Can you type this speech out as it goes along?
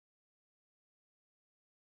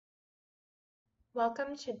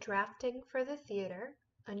Welcome to Drafting for the Theater,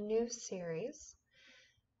 a new series.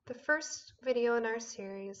 The first video in our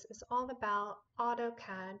series is all about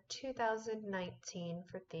Autocad 2019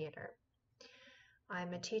 for theater.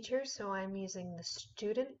 I'm a teacher, so I'm using the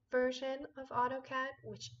student version of Autocad,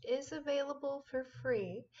 which is available for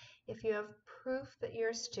free if you have proof that you're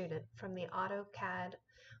a student from the Autocad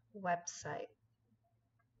website.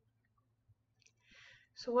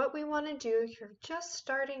 So what we want to do if you're just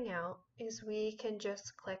starting out is we can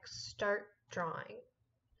just click Start Drawing.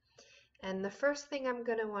 And the first thing I'm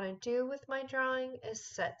going to want to do with my drawing is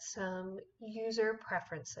set some user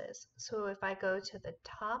preferences. So if I go to the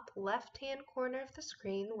top left-hand corner of the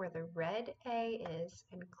screen where the red A is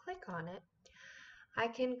and click on it, I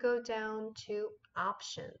can go down to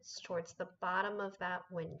Options towards the bottom of that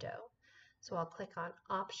window. So I'll click on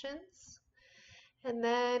Options, and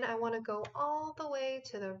then I want to go all the way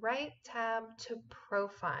to the right tab to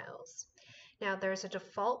Profiles. Now there's a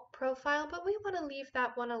default profile, but we want to leave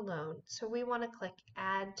that one alone. So we want to click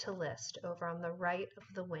Add to List over on the right of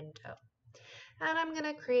the window. And I'm going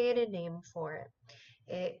to create a name for it.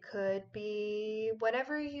 It could be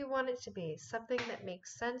whatever you want it to be, something that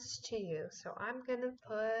makes sense to you. So I'm going to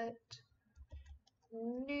put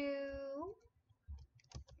New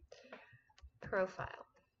Profile.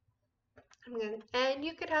 And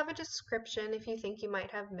you could have a description if you think you might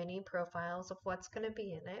have many profiles of what's going to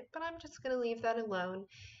be in it, but I'm just going to leave that alone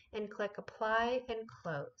and click Apply and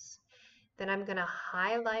Close. Then I'm going to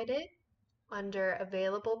highlight it under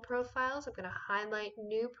Available Profiles. I'm going to highlight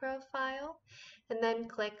New Profile and then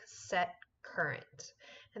click Set Current.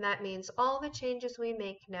 And that means all the changes we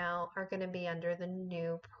make now are going to be under the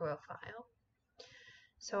new profile.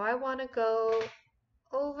 So I want to go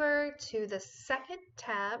over to the second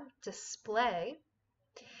tab, Display,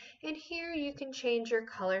 and here you can change your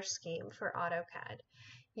color scheme for AutoCAD.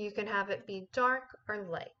 You can have it be dark or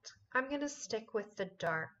light. I'm going to stick with the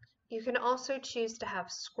dark. You can also choose to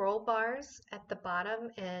have scroll bars at the bottom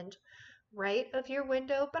and right of your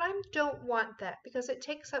window, but I don't want that because it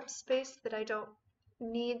takes up space that I don't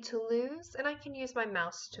need to lose, and I can use my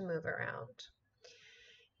mouse to move around.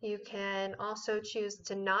 You can also choose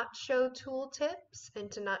to not show tooltips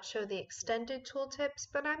and to not show the extended tooltips,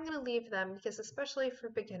 but I'm going to leave them because especially for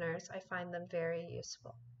beginners, I find them very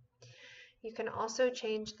useful. You can also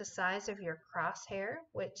change the size of your crosshair,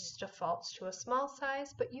 which defaults to a small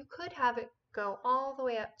size, but you could have it go all the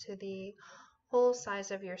way up to the whole size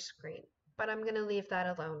of your screen, but I'm going to leave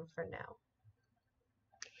that alone for now.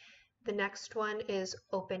 The next one is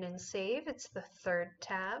Open and Save. It's the third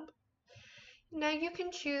tab. Now you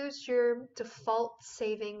can choose your default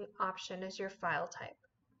saving option as your file type.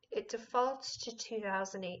 It defaults to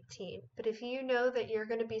 2018, but if you know that you're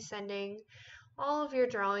going to be sending all of your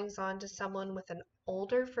drawings on to someone with an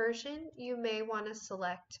older version, you may want to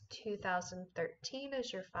select 2013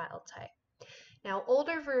 as your file type. Now,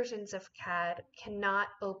 older versions of CAD cannot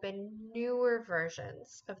open newer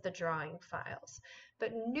versions of the drawing files,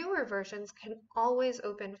 but newer versions can always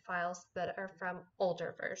open files that are from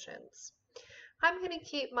older versions. I'm going to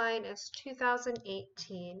keep mine as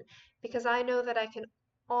 2018 because I know that I can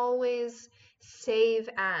always save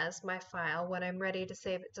as my file when I'm ready to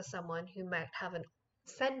save it to someone who might have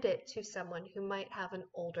send it to someone who might have an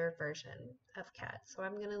older version of CAD. So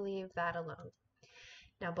I'm going to leave that alone.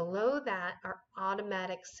 Now below that are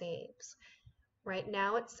automatic saves. Right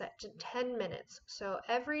now it's set to 10 minutes. So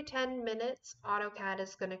every 10 minutes, AutoCAD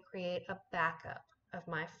is going to create a backup of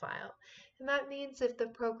my file. And that means if the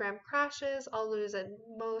program crashes, I'll lose at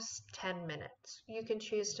most 10 minutes. You can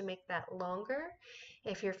choose to make that longer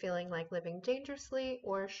if you're feeling like living dangerously,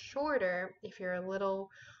 or shorter if you're a little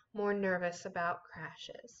more nervous about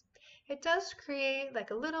crashes. It does create like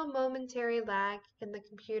a little momentary lag in the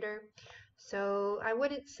computer, so I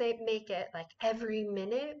wouldn't say make it like every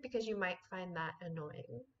minute because you might find that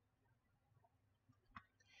annoying.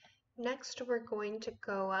 Next, we're going to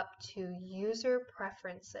go up to User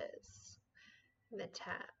Preferences in the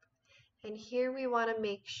tab. And here we want to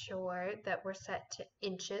make sure that we're set to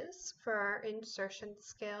inches for our insertion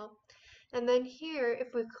scale. And then here,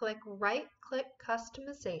 if we click right-click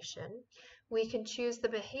Customization, we can choose the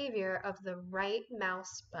behavior of the right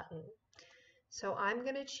mouse button. So I'm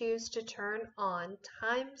going to choose to turn on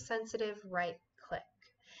time-sensitive right-click.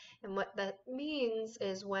 And what that means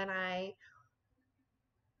is when I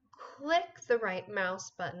click the right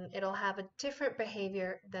mouse button, it'll have a different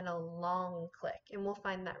behavior than a long click, and we'll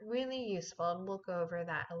find that really useful, and we'll go over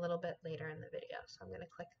that a little bit later in the video. So I'm going to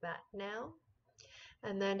click that now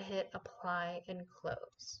and then hit Apply and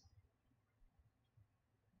Close.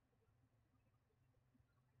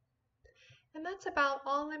 And that's about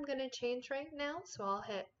all I'm going to change right now. So I'll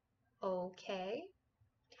hit OK.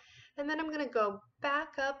 And then I'm going to go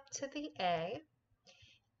back up to the A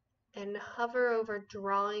and hover over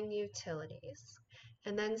Drawing Utilities,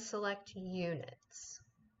 and then select Units.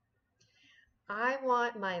 I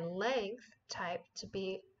want my length type to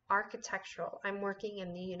be architectural. I'm working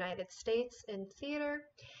in the United States in theater,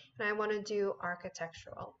 and I want to do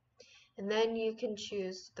architectural. And then you can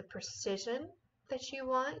choose the precision that you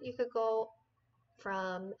want. You could go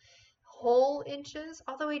from whole inches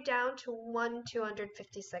all the way down to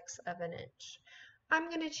 1/256 of an inch. I'm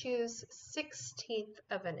going to choose 1/16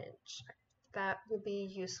 of an inch. That will be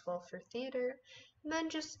useful for theater. And then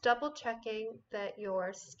just double checking that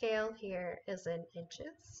your scale here is in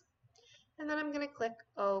inches. And then I'm going to click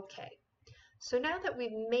OK. So now that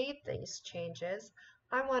we've made these changes,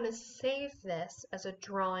 I want to save this as a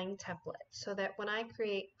drawing template so that when I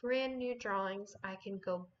create brand new drawings, I can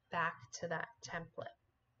go back to that template.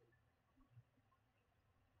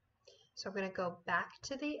 So I'm going to go back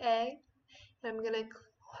to the A, and I'm going to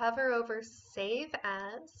hover over Save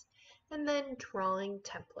As, and then Drawing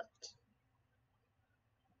Template.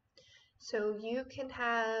 So you can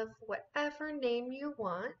have whatever name you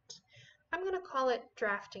want. I'm going to call it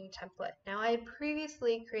Drafting Template. Now I had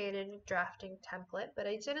previously created a drafting template, but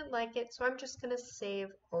I didn't like it, so I'm just going to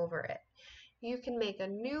save over it. You can make a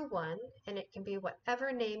new one, and it can be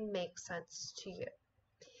whatever name makes sense to you.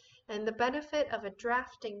 And the benefit of a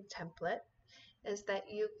drafting template is that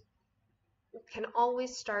you can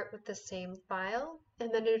always start with the same file,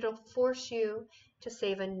 and then it'll force you to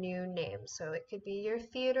save a new name. So it could be your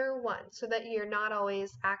theater 1, so that you're not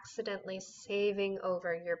always accidentally saving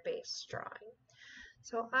over your base drawing.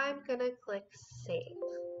 So I'm going to click Save.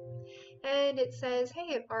 And it says,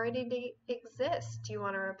 hey, it already exists. Do you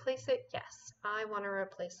want to replace it? Yes, I want to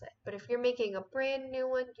replace it. But if you're making a brand new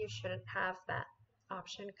one, you shouldn't have that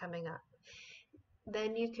option coming up.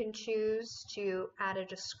 Then you can choose to add a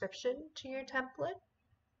description to your template.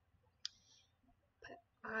 But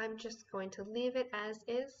I'm just going to leave it as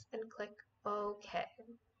is and click OK.